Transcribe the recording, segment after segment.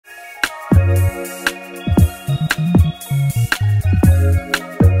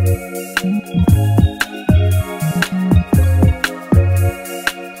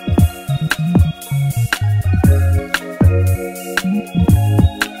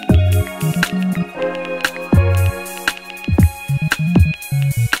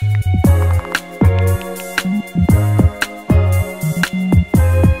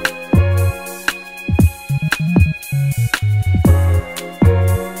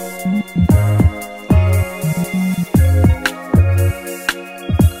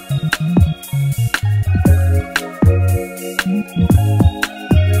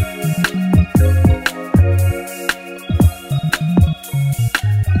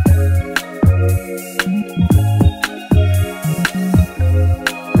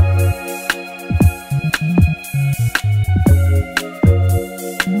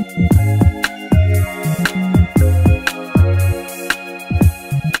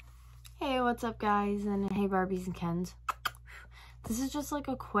what's up guys, and hey Barbies and Kens. This is just like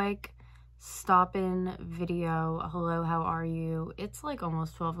a quick stop-in video. Hello, how are you? It's like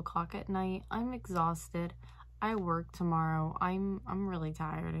almost 12 o'clock at night. I'm exhausted. I work tomorrow. I'm really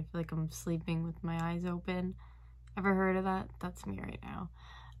tired. I feel like I'm sleeping with my eyes open. Ever heard of that? That's me right now.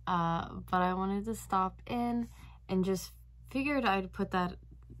 But I wanted to stop in and just figured I'd put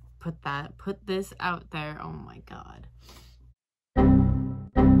this out there. Oh my god.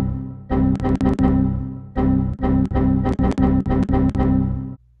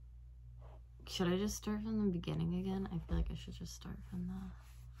 Should I just start from the beginning again? I feel like I should just start from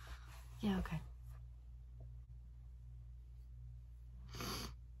the... Yeah, okay.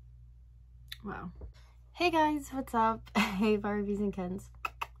 Wow. Hey guys, what's up? Hey Barbies and Kens.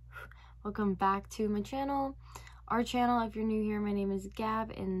 Welcome back to my channel. Our channel, if you're new here, my name is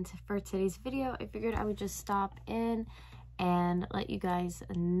Gab, and for today's video, I figured I would just stop in and let you guys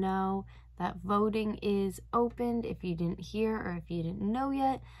know that voting is opened. If you didn't hear or if you didn't know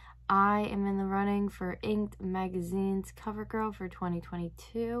yet, I am in the running for Inked Magazine's cover girl for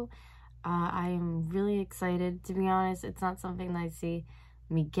 2022. I am really excited. To be honest, it's not something that I see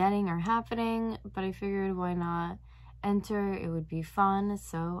me getting or happening, but I figured why not enter? It would be fun,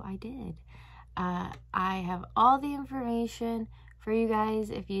 so I did. I have all the information for you guys.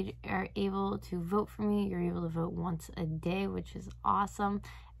 If you are able to vote for me, you're able to vote once a day, which is awesome,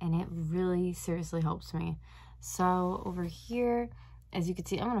 and it really seriously helps me. So over here, as you can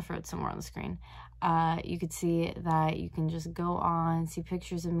see, I'm going to throw it somewhere on the screen. You could see that you can just go on, see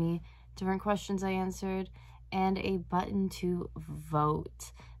pictures of me, different questions I answered, and a button to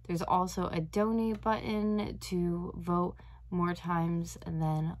vote. There's also a donate button to vote more times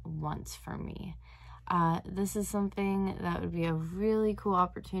than once for me. This is something that would be a really cool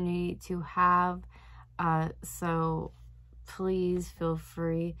opportunity to have. So please feel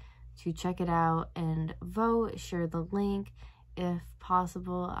free to check it out and vote, share the link. If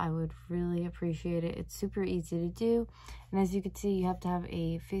possible, I would really appreciate it. It's super easy to do, and as you can see, you have to have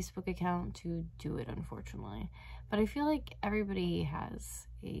a Facebook account to do it, unfortunately. But I feel like everybody has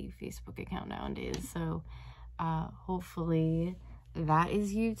a Facebook account nowadays, so hopefully that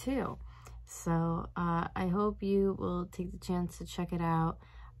is you too. So I hope you will take the chance to check it out.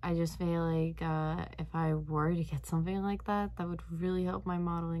 I just feel like if I were to get something like that, that would really help my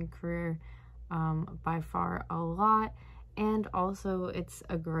modeling career by far a lot. And also, it's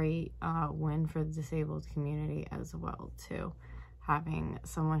a great win for the disabled community as well, too. Having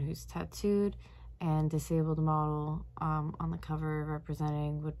someone who's tattooed and disabled model on the cover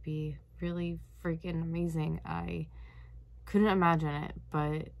representing would be really freaking amazing. I couldn't imagine it,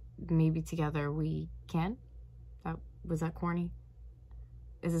 but maybe together we can. Was that corny?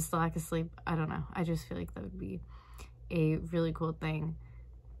 Is it still lack of sleep? I don't know. I just feel like that would be a really cool thing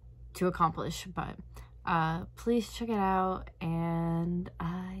to accomplish, but... please check it out, and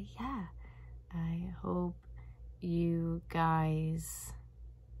yeah, I hope you guys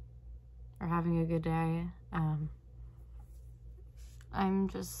are having a good day. I'm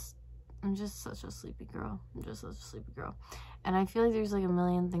just such a sleepy girl. And I feel like there's like a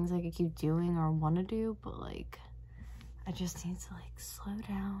million things I could keep doing or want to do, but like I just need to like slow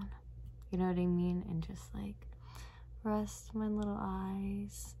down, you know what I mean, and just like rest my little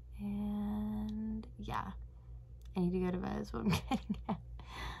eyes. And yeah, I need to go to bed is what I'm getting at.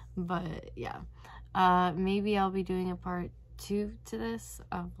 But yeah, maybe I'll be doing a part 2 to this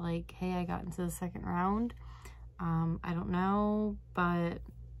of like, hey, I got into the second round. I don't know, but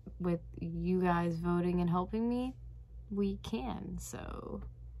with you guys voting and helping me, we can. So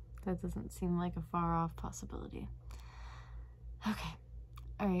that doesn't seem like a far off possibility. Okay.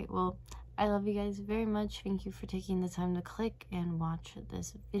 All right. Well, I love you guys very much. Thank you for taking the time to click and watch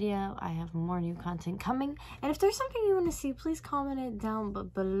this video. I have more new content coming. And if there's something you want to see, please comment it down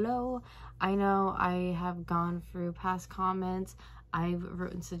below. I know I have gone through past comments. I've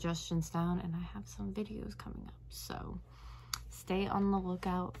written suggestions down, and I have some videos coming up. So stay on the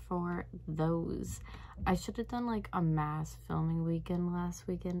lookout for those. I should have done like a mass filming weekend last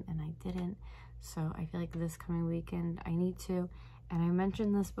weekend, and I didn't. So I feel like this coming weekend I need to. And I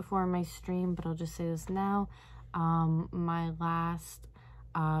mentioned this before in my stream, but I'll just say this now. My last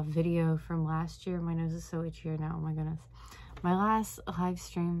video from last year, my nose is so itchy right now, oh my goodness. My last live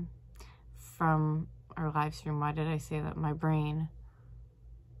stream why did I say that? My brain,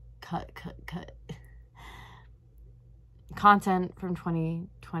 cut. Content from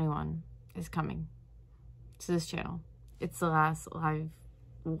 2021 is coming to this channel. It's the last live,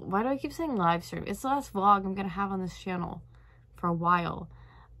 why do I keep saying live stream? It's the last vlog I'm gonna have on this channel for a while,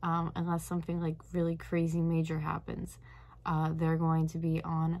 unless something like really crazy major happens. they're going to be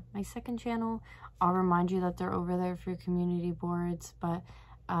on my second channel. I'll remind you that they're over there for community boards, but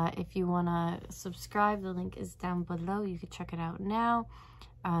if you want to subscribe, the link is down below. You can check it out now.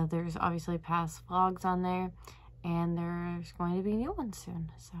 There's obviously past vlogs on there, and there's going to be new ones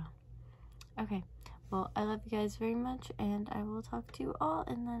soon. So, okay. Well, I love you guys very much, and I will talk to you all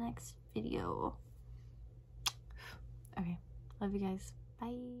in the next video. Okay. Love you guys.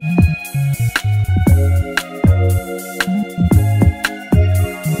 Bye.